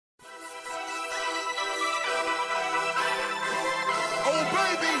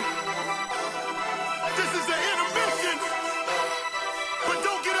baby. This is an intermission. But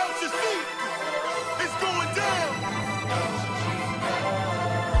don't get out your seat. It's going down.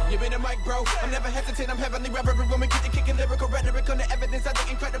 Give me the mic, bro. I'm never hesitant. I'm heavenly reverent. When we get to kicking lyrical rhetoric on the evidence, I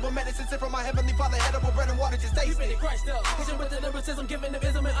think incredible medicine sent from my heavenly Father. Edible bread and water, just taste it. Christ up. Pushing with the lyricism, giving the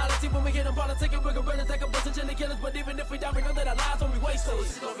ism and honesty. When we get them politicking, we're gonna take a bunch of gender killers. But even if we die, we know that our lives won't be wasted.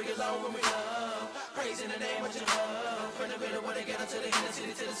 This is glory alone when we love. Praise in the name of Jehovah. From the middle when they get up to the inner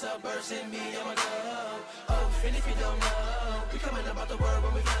city, to the suburbs, and me, I'm a girl. Oh, and if you don't know, we coming about the word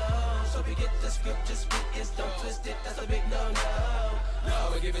when we flow. So we get the script, just spit it, don't twist it. That's a big no-no.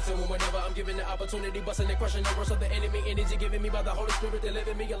 No, I give it to him whenever I'm given the opportunity. Busting and crushing the worst of the enemy. Energy given me by the Holy Spirit. They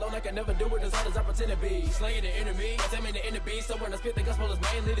living me alone. I can never do it as hard as I pretend to be. Slaying the enemy, attempting the enemy. So when I spit the gospel is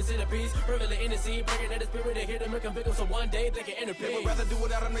mainly the centerpiece. Revealing the seed, bringing that the spirit to hear them and convict them. So one day they can enter peace. They would rather do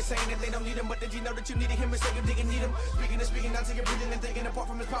without him. They saying that they don't need him. But did you know that you needed him? And say you didn't need him. Speaking and speaking down to your breathing and thinking. Apart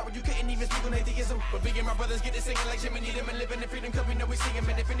from his power, you couldn't even speak on atheism. But being my brothers get it singing like Jimmy need him. And living in freedom cause we know we sing him.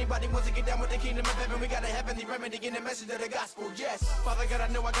 And if anybody wants to get down with the kingdom of heaven, we got a heavenly remedy in the message of the gospel. Yes, Father God, I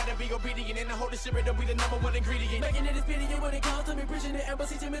know I gotta be obedient. And the Holy Spirit will be the number one ingredient. Making it expedient when it comes to me preaching it. And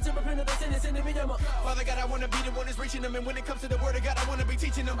teaching me to repent of the sin and sending me them up. Father God, I wanna be the one that's reaching them. And when it comes to the word of God, I wanna be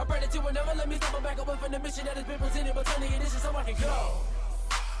teaching them. I pray that you will never let me stop back away from the mission that has been presented. But turning it is so I can go.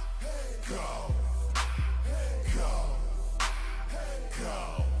 Go. Go.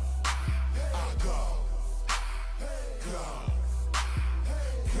 Go. I go. Go.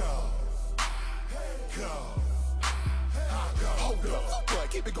 Go. Go. Hold up, but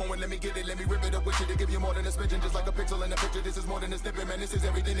keep it going, let me get it, let me rip it up with you to give you more than a smidgen, just like a pixel in a picture. This is more than a snippet, man, this is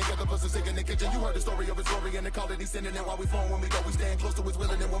everything together, plus a sick in the kitchen. You heard the story of his glory and the call that he's sending, and while we flowing, when we go, we stand close to his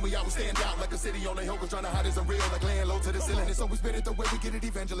willing, and when we out, we stand out like a city on the hill, cause trying to hide isn't real, like laying low to the ceiling, and so we spit it the way we get it,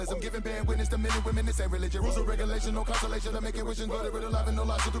 evangelism, giving band witness to men and women, this ain't religion, rules of regulation, no consolation, to making wishes, but it really alive and no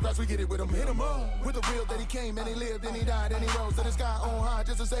lies, so through Christ we get it with him, hit him up, with the real that he came, and he lived, and he died, and he rose to the sky on high,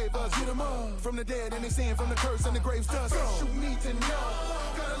 just to save us, hit him up, from the dead, and they sin from the curse, and the grave's dust, shoot me to know.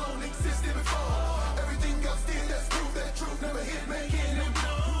 God alone existed before. Everything else did, that's proof that truth never hit, making him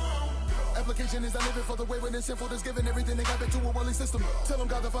know. Application is I live it for the wayward and sinful that's given everything they got back to a worldly system. Tell them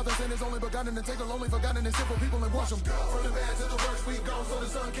God the Father sent his only begotten and take the lonely forgotten and simple people and wash them. From the bad to the worst we gone, so the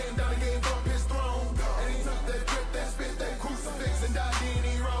Son came down and gave up his throne. And he took that grip, that spit, that crucifix and died and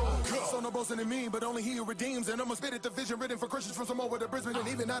he rose. So no boasting in me, but only he who redeems. And I'ma spit it the vision written for Christians from some over to Brisbane and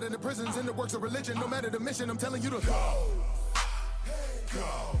even out in the prisons in the works of religion. No matter the mission, I'm telling you to go.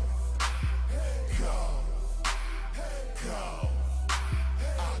 Go.